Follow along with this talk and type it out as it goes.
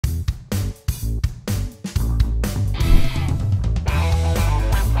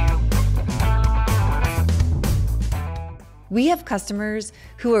We have customers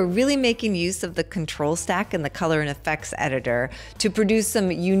who are really making use of the control stack in the color and effects editor to produce some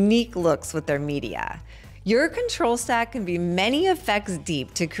unique looks with their media. Your control stack can be many effects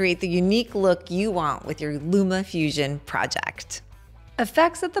deep to create the unique look you want with your LumaFusion project.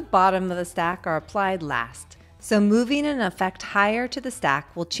 Effects at the bottom of the stack are applied last, so moving an effect higher to the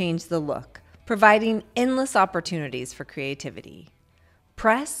stack will change the look, providing endless opportunities for creativity.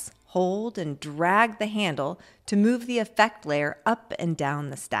 Press, hold, and drag the handle to move the effect layer up and down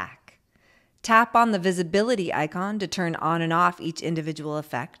the stack. Tap on the visibility icon to turn on and off each individual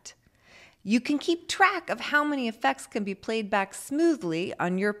effect. You can keep track of how many effects can be played back smoothly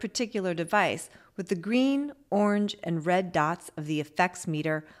on your particular device with the green, orange, and red dots of the effects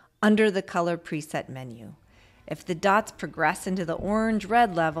meter under the color preset menu. If the dots progress into the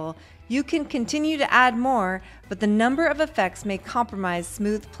orange-red level, you can continue to add more, but the number of effects may compromise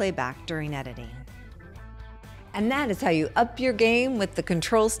smooth playback during editing. And that is how you up your game with the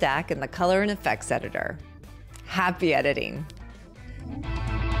control stack in the color and effects editor. Happy editing!